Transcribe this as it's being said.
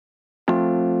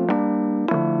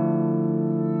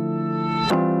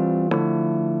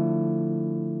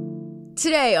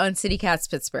Today on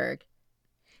CityCast Pittsburgh,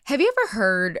 have you ever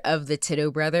heard of the Tito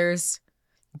brothers?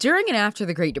 During and after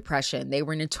the Great Depression, they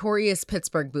were notorious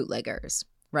Pittsburgh bootleggers,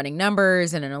 running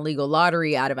numbers and an illegal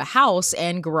lottery out of a house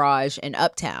and garage in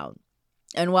Uptown.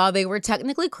 And while they were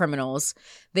technically criminals,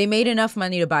 they made enough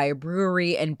money to buy a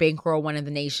brewery and bankroll one of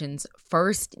the nation's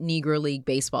first Negro League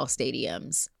baseball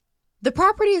stadiums. The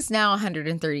property is now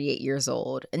 138 years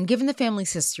old, and given the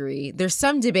family's history, there's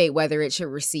some debate whether it should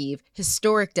receive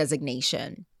historic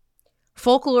designation.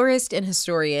 Folklorist and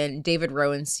historian David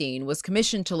Rowenstein was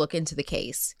commissioned to look into the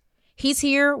case. He's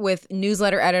here with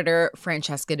newsletter editor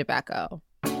Francesca DeBecco.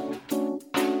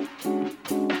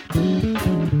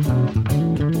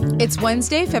 It's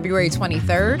Wednesday, February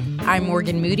 23rd. I'm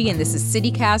Morgan Moody, and this is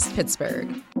CityCast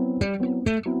Pittsburgh.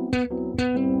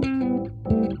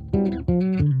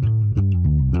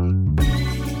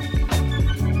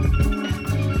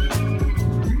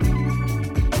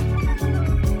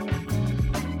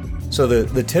 So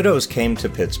the Titos came to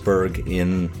Pittsburgh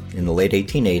in the late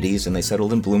 1880s, and they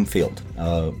settled in Bloomfield,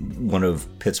 one of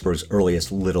Pittsburgh's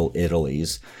earliest Little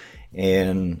Italies.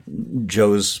 And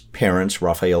Joe's parents,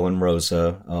 Raphael and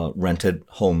Rosa, rented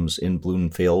homes in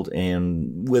Bloomfield,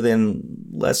 and within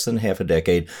less than half a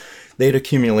decade, they'd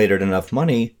accumulated enough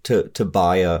money to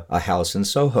buy a house in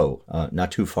Soho,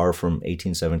 not too far from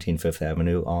 1817 Fifth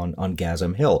Avenue on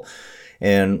Gasm Hill.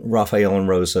 And Raphael and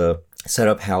Rosa set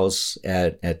up house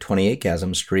at 28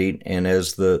 Gasm Street, and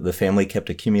as the family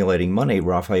kept accumulating money,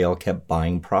 Raphael kept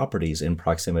buying properties in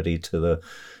proximity to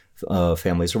the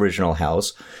family's original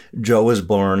house. Joe was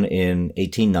born in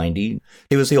 1890.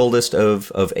 He was the oldest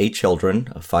of 8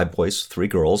 children, 5 boys, 3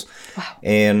 girls. Wow.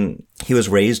 And he was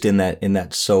raised in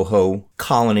that Soho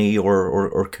colony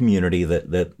or community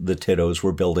that the Titos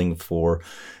were building for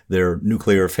their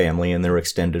nuclear family and their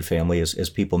extended family. As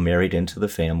people married into the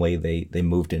family, they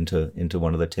moved into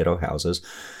one of the Tito houses.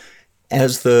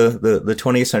 As the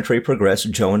 20th century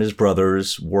progressed, Joe and his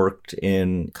brothers worked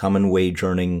in common wage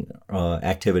earning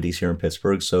activities here in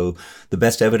Pittsburgh. So the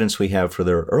best evidence we have for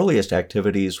their earliest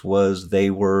activities was they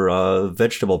were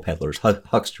vegetable peddlers,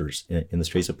 hucksters in the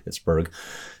streets of Pittsburgh,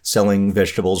 selling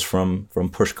vegetables from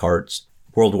push carts.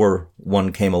 World War I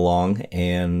came along,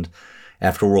 and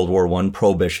after World War I,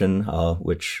 Prohibition,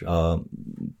 which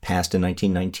passed in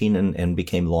 1919 and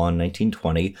became law in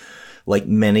 1920, like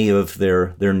many of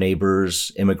their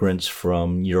neighbors, immigrants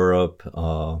from Europe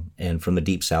and from the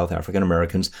Deep South, African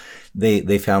Americans,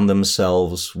 they found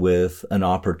themselves with an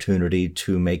opportunity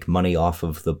to make money off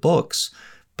of the books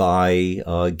by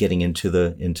getting into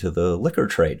the liquor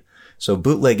trade. So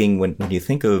bootlegging, when you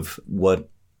think of what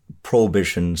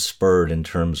Prohibition spurred in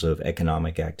terms of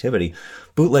economic activity,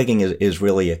 bootlegging is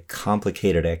really a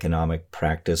complicated economic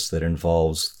practice that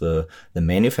involves the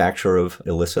manufacture of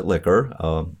illicit liquor,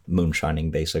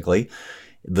 moonshining basically,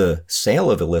 the sale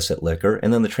of illicit liquor,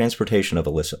 and then the transportation of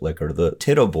illicit liquor. The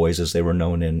Tito boys, as they were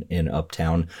known in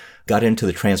Uptown, got into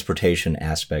the transportation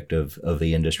aspect of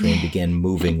the industry and began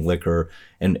moving liquor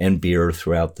and beer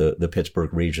throughout the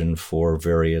Pittsburgh region for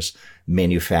various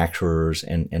manufacturers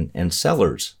and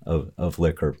sellers of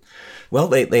liquor. Well,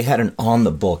 they had an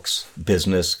on-the-books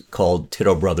business called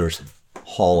Tito Brothers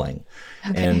Hauling.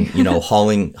 Okay. And,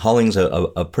 hauling's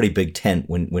a pretty big tent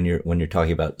when you're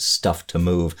talking about stuff to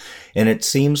move. And it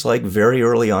seems like very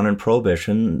early on in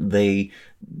Prohibition, they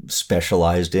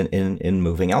specialized in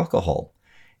moving alcohol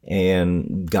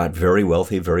and got very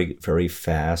wealthy very, very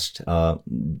fast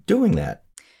doing that.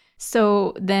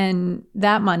 So then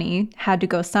that money had to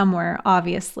go somewhere,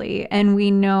 obviously. And we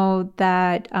know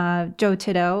that Joe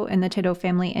Tito and the Tito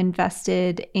family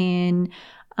invested in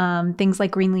things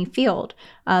like Greenleaf Field,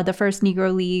 the first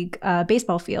Negro League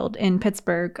baseball field in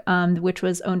Pittsburgh, which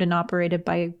was owned and operated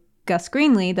by Gus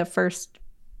Greenlee, the first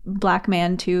Black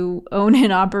man to own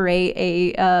and operate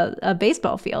a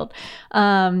baseball field.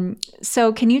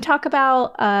 So can you talk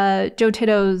about Joe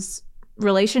Tito's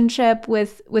relationship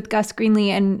with Gus Greenlee,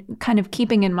 and kind of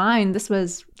keeping in mind this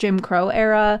was Jim Crow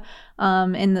era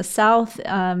in the South.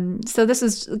 So this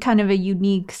is kind of a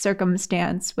unique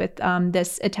circumstance with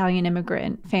this Italian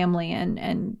immigrant family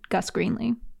and Gus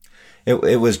Greenlee.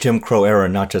 It was Jim Crow era,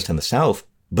 not just in the South,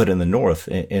 but in the North.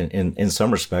 In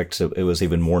some respects, it was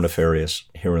even more nefarious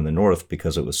here in the North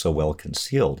because it was so well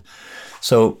concealed.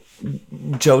 So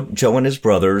Joe and his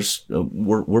brothers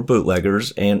were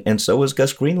bootleggers, and so was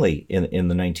Gus Greenlee in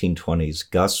the 1920s.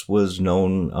 Gus was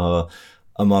known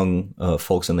among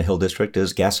folks in the Hill District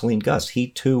as Gasoline Gus. He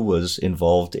too was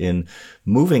involved in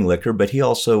moving liquor, but he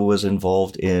also was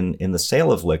involved in the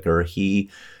sale of liquor. He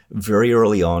very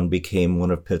early on became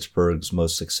one of Pittsburgh's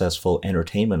most successful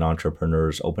entertainment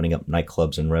entrepreneurs, opening up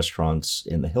nightclubs and restaurants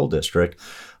in the Hill District.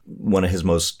 One of his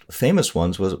most famous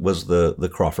ones was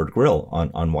the Crawford Grill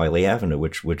on Wiley Avenue,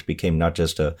 which became not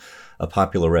just a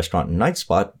popular restaurant and night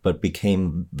spot, but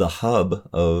became the hub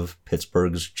of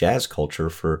Pittsburgh's jazz culture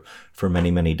for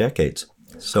many, many decades.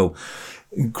 So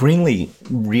Greenlee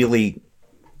really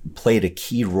played a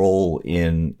key role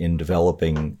in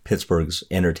developing Pittsburgh's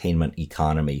entertainment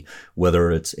economy,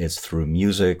 whether it's through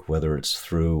music, whether it's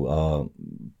through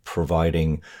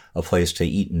providing a place to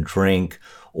eat and drink,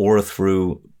 or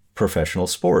through professional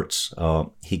sports.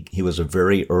 He was a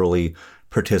very early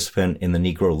participant in the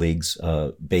Negro League's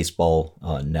baseball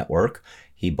network.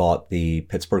 He bought the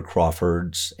Pittsburgh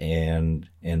Crawfords and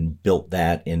built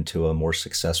that into a more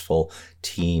successful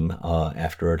team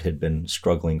after it had been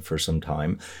struggling for some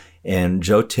time. And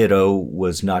Joe Tito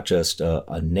was not just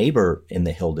a neighbor in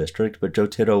the Hill District, but Joe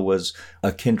Tito was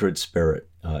a kindred spirit,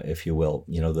 if you will.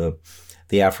 You know,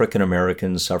 the African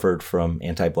Americans suffered from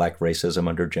anti-Black racism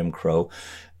under Jim Crow.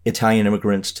 Italian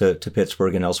immigrants to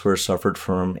Pittsburgh and elsewhere suffered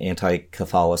from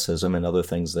anti-Catholicism and other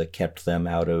things that kept them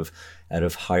out of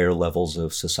higher levels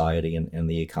of society and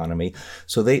the economy.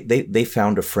 So they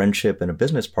found a friendship and a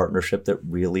business partnership that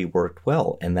really worked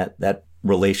well. And that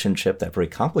relationship, that very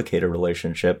complicated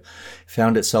relationship,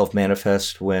 found itself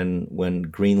manifest when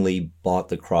Greenlee bought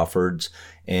the Crawfords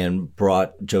and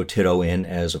brought Joe Tito in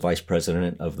as a vice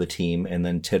president of the team. And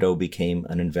then Tito became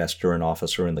an investor and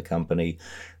officer in the company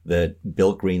that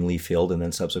built Greenlee Field and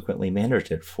then subsequently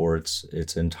managed it for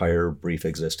its entire brief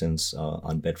existence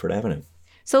on Bedford Avenue.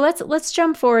 So let's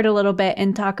jump forward a little bit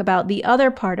and talk about the other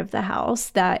part of the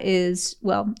house that is,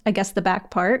 well, I guess the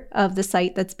back part of the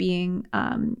site that's being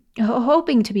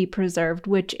hoping to be preserved,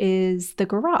 which is the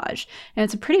garage. And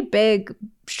it's a pretty big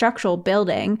structural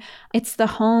building. It's the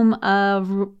home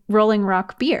of Rolling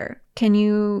Rock Beer. Can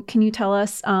you tell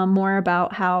us more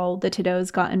about how the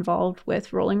Titos got involved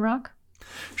with Rolling Rock?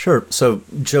 Sure. So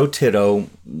Joe Tito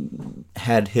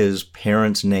had his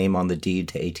parents' name on the deed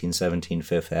to 1817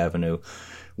 Fifth Avenue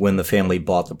when the family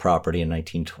bought the property in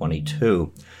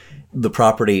 1922. The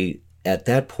property at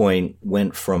that point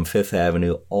went from Fifth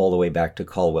Avenue all the way back to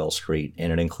Caldwell Street,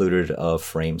 and it included a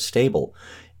frame stable.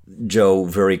 Joe,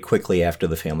 very quickly after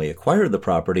the family acquired the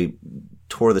property,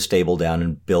 tore the stable down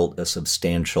and built a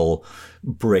substantial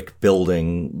brick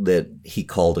building that he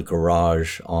called a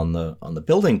garage on the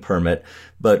building permit,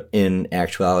 but in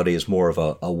actuality is more of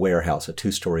a warehouse, a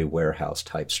two-story warehouse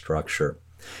type structure.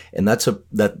 And that's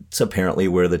apparently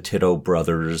where the Tito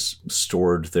brothers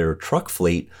stored their truck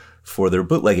fleet for their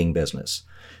bootlegging business.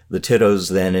 The Titos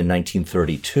then in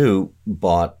 1932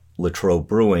 bought Latrobe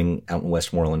Brewing out in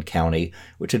Westmoreland County,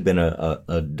 which had been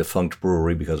a defunct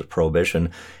brewery because of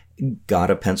Prohibition, got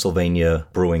a Pennsylvania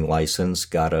brewing license,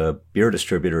 got a beer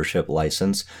distributorship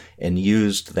license, and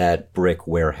used that brick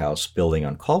warehouse building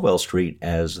on Caldwell Street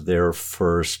as their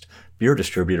first beer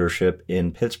distributorship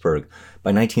in Pittsburgh. By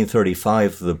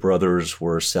 1935, the brothers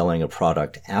were selling a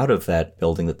product out of that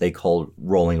building that they called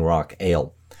Rolling Rock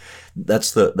Ale.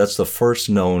 That's the first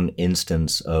known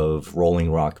instance of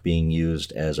Rolling Rock being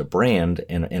used as a brand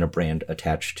and a brand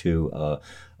attached to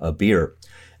a beer.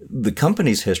 The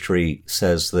company's history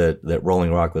says that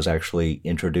Rolling Rock was actually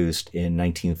introduced in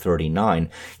 1939.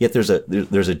 Yet there's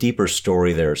a deeper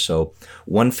story there. So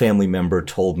one family member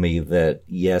told me that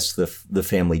yes, the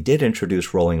family did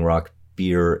introduce Rolling Rock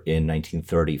beer in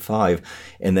 1935,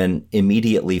 and then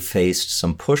immediately faced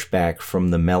some pushback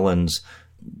from the Mellons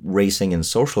Racing and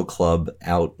Social Club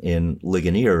out in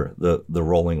Ligonier, the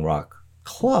Rolling Rock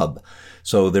Club.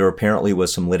 So there apparently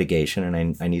was some litigation,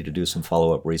 and I need to do some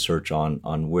follow-up research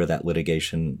on where that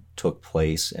litigation took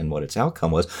place and what its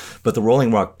outcome was. But the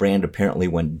Rolling Rock brand apparently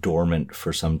went dormant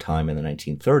for some time in the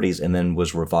 1930s and then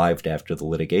was revived after the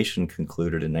litigation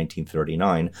concluded in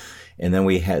 1939. And then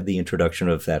we had the introduction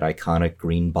of that iconic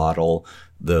green bottle,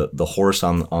 the horse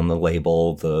on the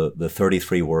label, the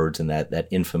 33 words, and that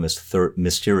infamous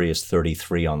mysterious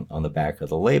 33 on the back of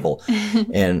the label.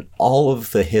 And all of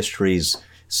the histories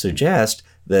suggest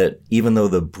that even though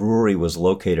the brewery was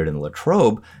located in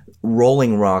Latrobe,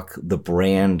 Rolling Rock, the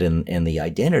brand and the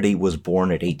identity, was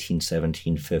born at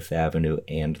 1817 Fifth Avenue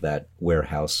and that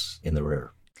warehouse in the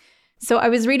rear. So I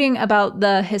was reading about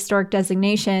the historic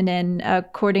designation, and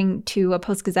according to a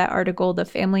Post-Gazette article, the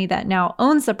family that now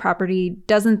owns the property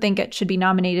doesn't think it should be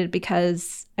nominated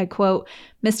because, I quote,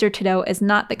 Mr. Tito is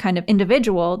not the kind of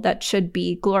individual that should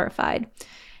be glorified.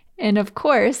 And of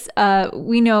course,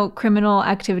 we know criminal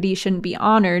activity shouldn't be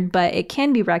honored, but it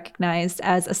can be recognized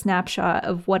as a snapshot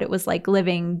of what it was like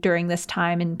living during this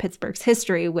time in Pittsburgh's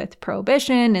history with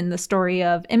Prohibition and the story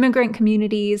of immigrant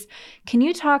communities. Can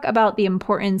you talk about the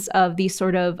importance of these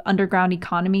sort of underground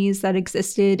economies that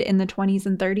existed in the 20s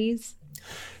and 30s?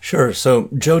 Sure. So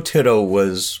Joe Tito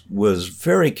was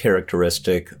very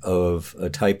characteristic of a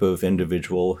type of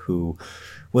individual who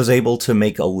was able to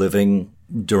make a living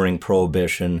during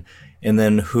Prohibition, and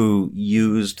then who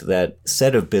used that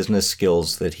set of business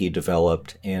skills that he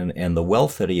developed and the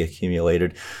wealth that he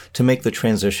accumulated to make the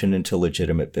transition into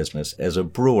legitimate business as a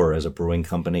brewer, as a brewing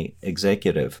company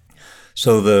executive.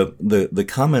 So the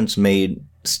comments made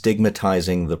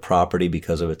stigmatizing the property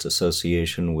because of its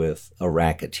association with a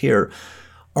racketeer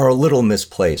are a little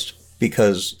misplaced.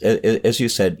 Because, as you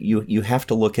said, you have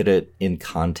to look at it in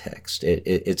context.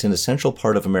 It's an essential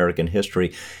part of American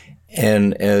history.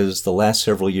 And as the last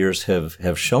several years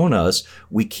have shown us,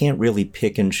 we can't really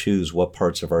pick and choose what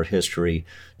parts of our history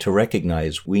to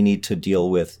recognize. We need to deal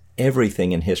with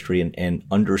everything in history and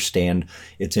understand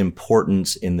its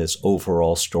importance in this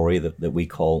overall story that we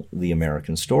call the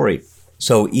American story.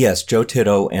 So yes, Joe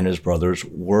Tito and his brothers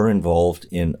were involved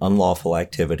in unlawful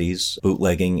activities,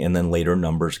 bootlegging, and then later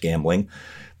numbers gambling.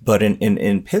 But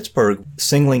in Pittsburgh,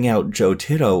 singling out Joe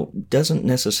Tito doesn't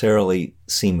necessarily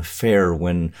seem fair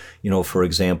when, for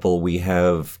example, we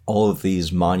have all of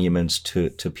these monuments to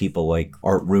people like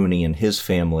Art Rooney and his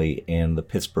family and the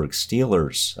Pittsburgh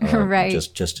Steelers, right.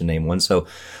 just to name one. So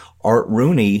Art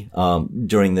Rooney,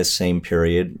 during this same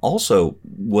period, also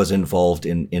was involved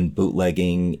in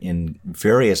bootlegging in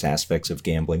various aspects of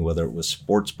gambling, whether it was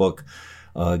sportsbook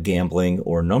gambling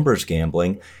or numbers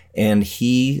gambling, and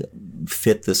he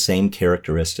fit the same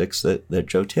characteristics that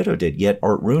Joe Tito did. Yet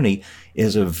Art Rooney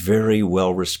is a very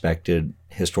well-respected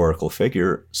historical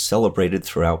figure, celebrated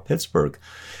throughout Pittsburgh.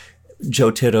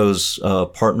 Joe Tito's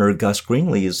partner, Gus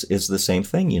Greenlee, is the same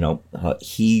thing.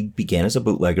 He began as a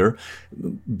bootlegger,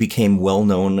 became well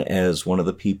known as one of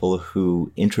the people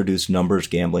who introduced numbers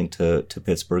gambling to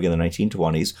Pittsburgh in the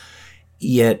 1920s.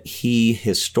 Yet he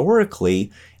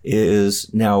historically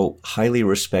is now highly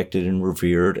respected and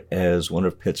revered as one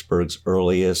of Pittsburgh's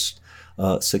earliest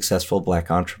successful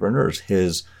Black entrepreneurs.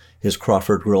 His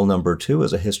Crawford Grill No. 2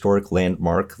 is a historic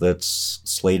landmark that's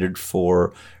slated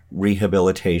for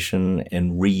rehabilitation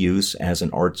and reuse as an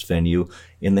arts venue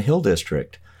in the Hill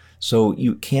District. So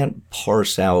you can't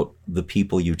parse out the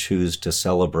people you choose to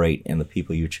celebrate and the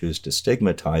people you choose to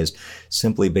stigmatize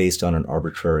simply based on an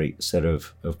arbitrary set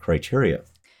of criteria.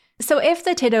 So if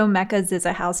the Tito Mecca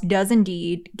Zizza House does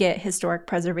indeed get historic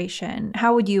preservation,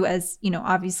 how would you, as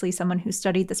obviously someone who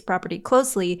studied this property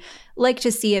closely, like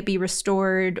to see it be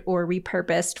restored or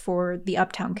repurposed for the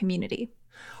uptown community?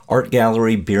 Art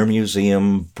gallery, beer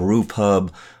museum, brew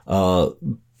pub,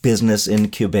 business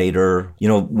incubator.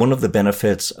 One of the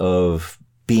benefits of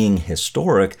being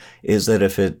historic is that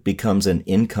if it becomes an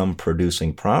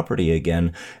income-producing property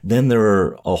again, then there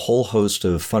are a whole host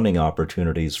of funding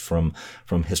opportunities from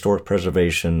historic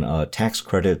preservation, tax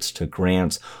credits to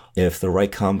grants, if the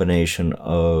right combination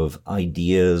of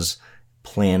ideas,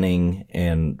 planning,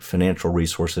 and financial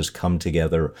resources come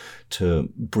together to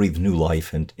breathe new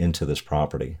life into this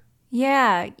property.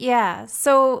 Yeah.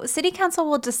 So City Council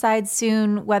will decide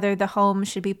soon whether the home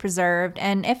should be preserved,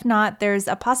 and if not, there's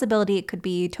a possibility it could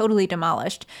be totally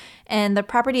demolished. And the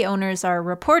property owners are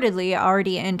reportedly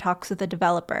already in talks with the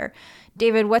developer.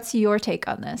 David, what's your take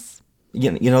on this?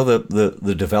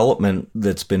 The development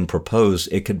that's been proposed,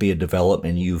 it could be a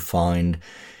development you find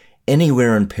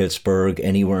anywhere in Pittsburgh,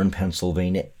 anywhere in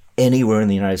Pennsylvania, anywhere in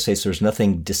the United States. There's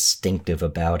nothing distinctive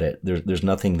about it. There's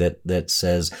nothing that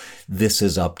says this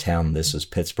is Uptown, this is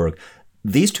Pittsburgh.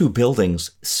 These two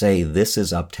buildings say this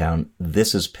is Uptown,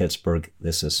 this is Pittsburgh,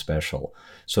 this is special.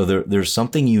 So there's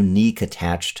something unique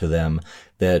attached to them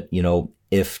that,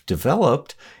 if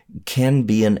developed, can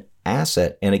be an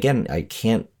asset. And again, I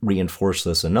can't reinforce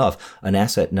this enough, an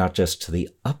asset not just to the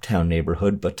Uptown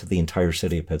neighborhood, but to the entire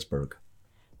city of Pittsburgh.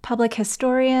 Public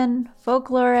historian,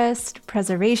 folklorist,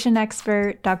 preservation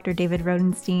expert, Dr. David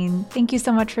Rodenstein, thank you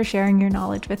so much for sharing your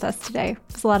knowledge with us today.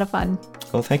 It was a lot of fun.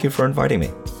 Well, thank you for inviting me.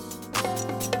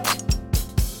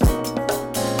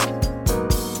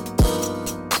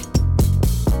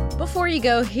 Before you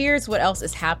go, here's what else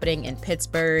is happening in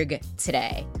Pittsburgh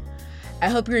today. I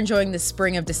hope you're enjoying the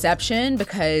spring of deception,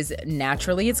 because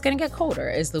naturally it's going to get colder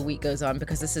as the week goes on,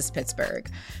 because this is Pittsburgh.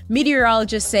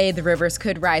 Meteorologists say the rivers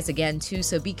could rise again too,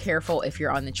 so be careful if you're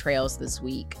on the trails this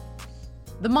week.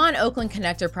 The Mon-Oakland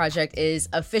Connector project is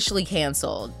officially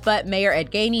canceled, but Mayor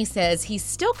Ed Gainey says he's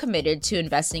still committed to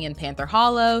investing in Panther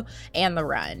Hollow and the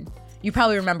Run. You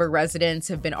probably remember residents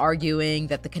have been arguing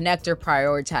that the connector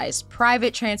prioritized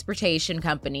private transportation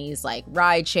companies like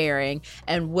ride sharing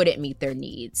and wouldn't meet their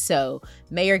needs. So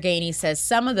Mayor Gainey says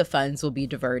some of the funds will be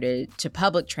diverted to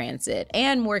public transit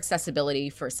and more accessibility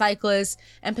for cyclists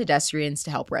and pedestrians to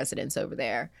help residents over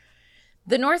there.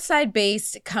 The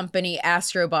Northside-based company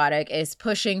Astrobotic is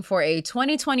pushing for a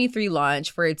 2023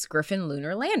 launch for its Griffin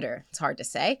lunar lander. It's hard to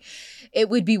say. It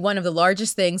would be one of the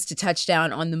largest things to touch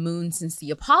down on the moon since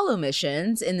the Apollo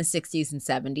missions in the 60s and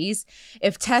 70s.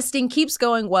 If testing keeps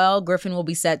going well, Griffin will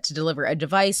be set to deliver a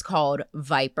device called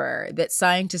Viper that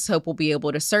scientists hope will be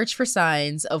able to search for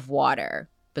signs of water,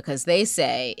 because they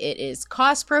say it is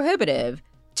cost prohibitive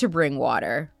to bring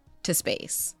water to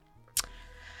space.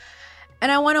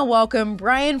 And I want to welcome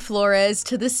Brian Flores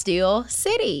to the Steel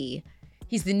City.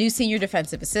 He's the new senior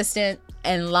defensive assistant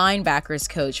and linebackers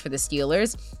coach for the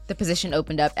Steelers. The position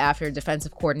opened up after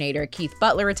defensive coordinator Keith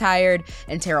Butler retired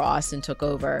and Terrell Austin took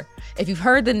over. If you've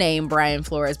heard the name Brian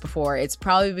Flores before, it's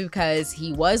probably because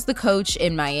he was the coach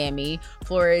in Miami.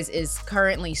 Flores is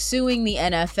currently suing the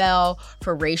NFL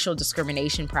for racial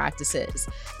discrimination practices.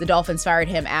 The Dolphins fired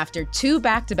him after 2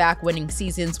 back-to-back winning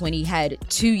seasons when he had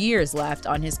 2 years left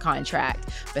on his contract.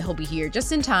 But he'll be here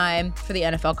just in time for the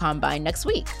NFL Combine next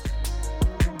week.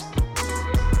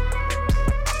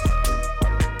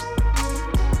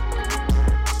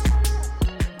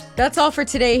 That's all for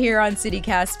today here on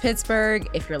CityCast Pittsburgh.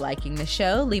 If you're liking the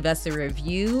show, leave us a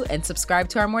review and subscribe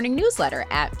to our morning newsletter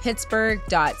at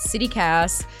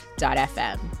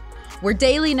pittsburgh.citycast.fm. We're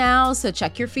daily now, so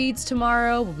check your feeds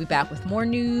tomorrow. We'll be back with more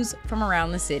news from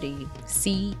around the city.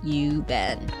 See you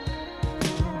then.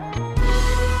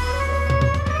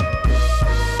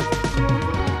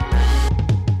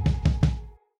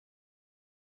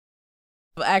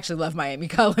 I actually love Miami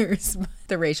colors,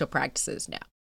 the racial practices now.